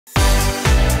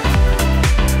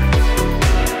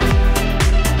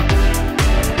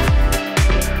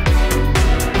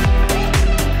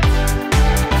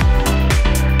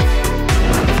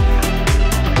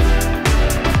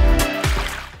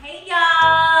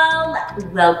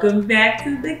Welcome back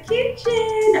to the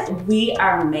kitchen. We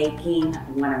are making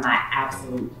one of my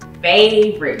absolute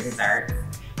favorite desserts,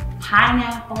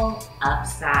 pineapple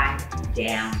upside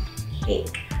down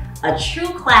cake. A true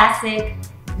classic.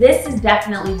 This is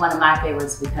definitely one of my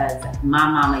favorites because my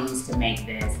mama used to make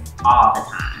this all the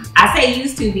time. I say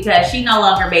used to because she no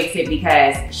longer makes it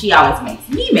because she always makes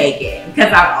me make it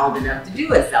because I'm old enough to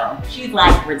do it. So she's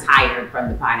like retired from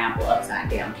the pineapple upside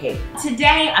down cake.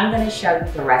 Today, I'm gonna show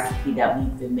you the recipe that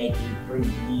we've been making for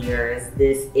years.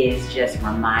 This is just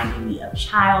reminding me of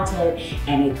childhood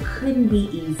and it couldn't be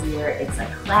easier. It's a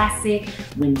classic.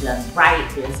 When done right,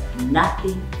 there's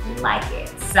nothing like it.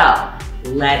 So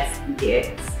let's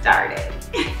get started.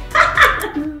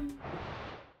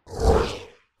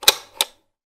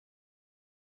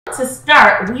 To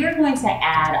start, we are going to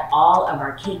add all of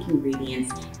our cake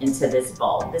ingredients into this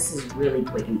bowl. This is really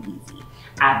quick and easy.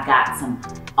 I've got some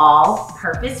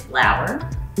all-purpose flour.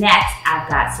 Next, I've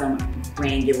got some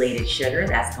granulated sugar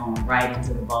that's going right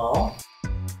into the bowl.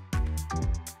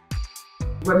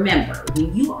 Remember,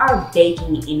 when you are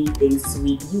baking anything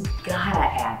sweet, you gotta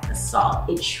add the salt.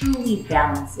 It truly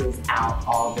balances out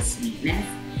all the sweetness.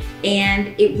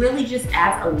 And it really just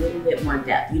adds a little bit more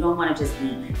depth. You don't want to just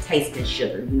be tasting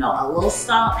sugar. You know, a little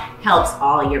salt helps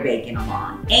all your baking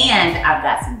along. And I've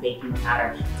got some baking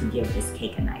powder to give this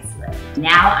cake a nice lift.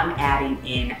 Now I'm adding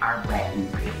in our wet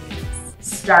ingredients.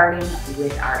 Starting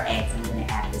with our eggs, I'm going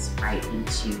to add this right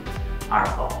into our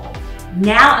bowl.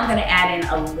 Now I'm going to add in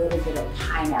a little bit of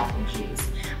pineapple juice.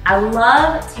 I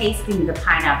love tasting the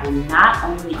pineapple not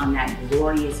only on that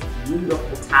glorious,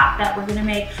 beautiful top that we're gonna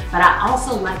make, but I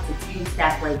also like to taste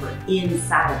that flavor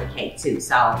inside of the cake too.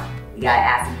 So we gotta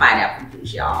add some pineapple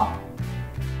juice, y'all.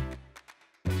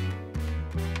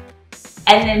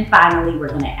 And then finally, we're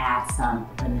gonna add some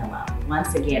vanilla.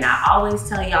 Once again, I always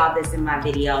tell y'all this in my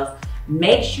videos,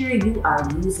 make sure you are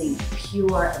using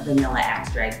pure vanilla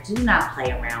extract. Do not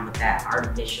play around with that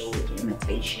artificial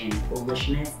imitation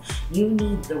foolishness. You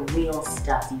need the real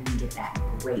stuff so you can get that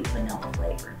great vanilla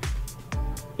flavor.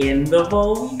 In the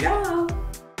bowl we go.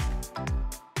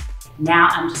 Now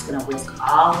I'm just gonna whisk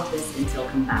all of this until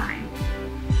combined.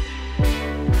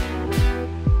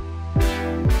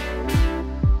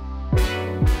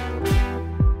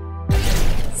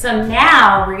 So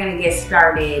now we're gonna get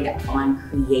started on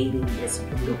creating this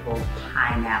beautiful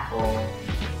pineapple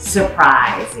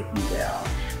surprise, if you will.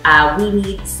 We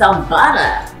need some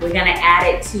butter. We're gonna add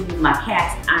it to my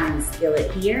cast iron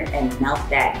skillet here and melt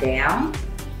that down.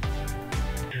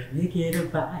 Make it a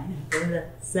pineapple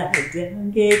upside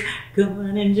down cake. Come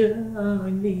on and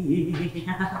join me.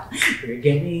 We're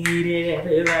gonna eat it,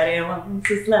 everybody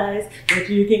wants a slice, but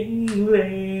you can't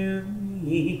blame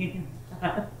me.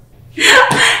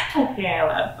 Okay, I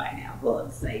love pineapple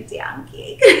upside down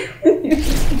cake.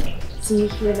 So you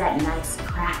hear that nice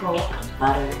crackle of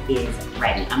butter is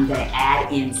ready. I'm gonna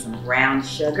add in some brown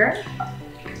sugar.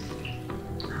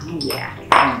 Oh yeah,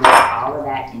 and whisk all of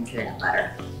that into that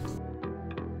butter.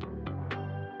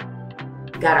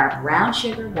 Got our brown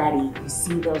sugar ready. You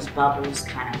see those bubbles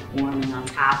kind of forming on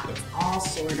top. It's all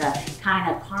sort of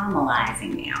kind of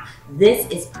caramelizing now. This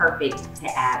is perfect to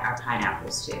add our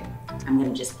pineapples to. I'm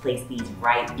gonna just place these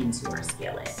right into our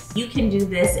skillet. You can do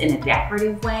this in a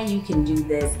decorative way. You can do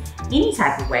this any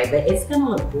type of way, but it's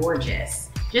gonna look gorgeous.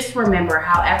 Just remember,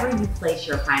 however you place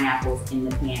your pineapples in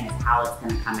the pan is how it's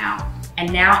gonna come out.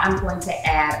 And now I'm going to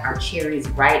add our cherries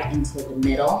right into the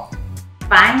middle.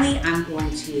 Finally, I'm going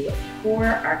to pour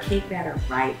our cake batter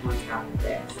right on top of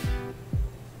this.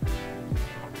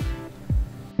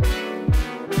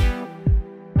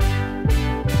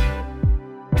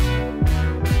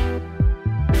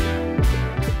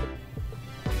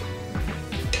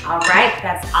 All right,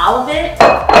 that's all of it.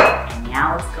 And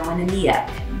now it's going in the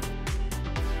oven.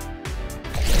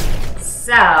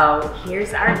 So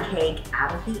here's our cake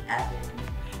out of the oven.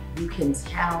 You can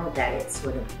tell that it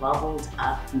sort of bubbled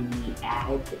up when we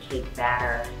added the cake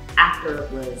batter after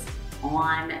it was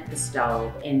on the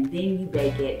stove, and then you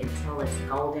bake it until it's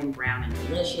golden brown and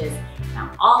delicious.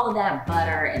 Now all of that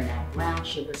butter and that brown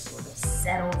sugar sort of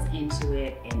settles into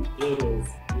it and it is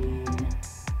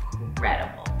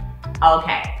incredible.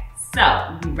 Okay,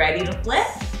 so you ready to flip?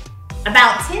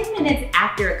 About 10 minutes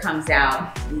after it comes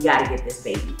out, we gotta get this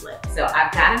baby flipped. So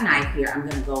I've got a knife here. I'm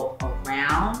gonna go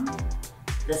around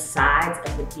the sides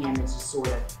of the pan to just sort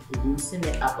of loosen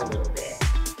it up a little bit.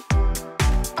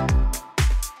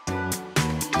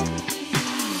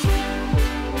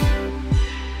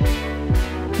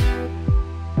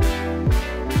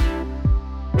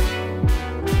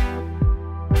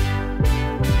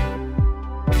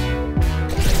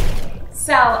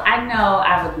 So I know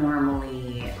I would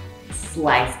normally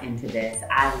slice into this.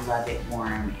 I love it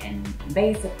warm, and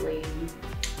basically,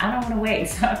 I don't want to wait,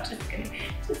 so I'm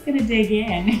just gonna dig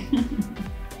in.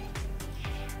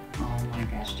 Oh my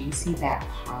gosh, do you see that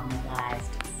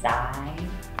caramelized side?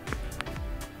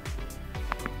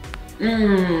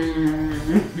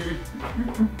 Mmm.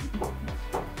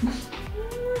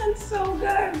 That's so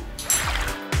good.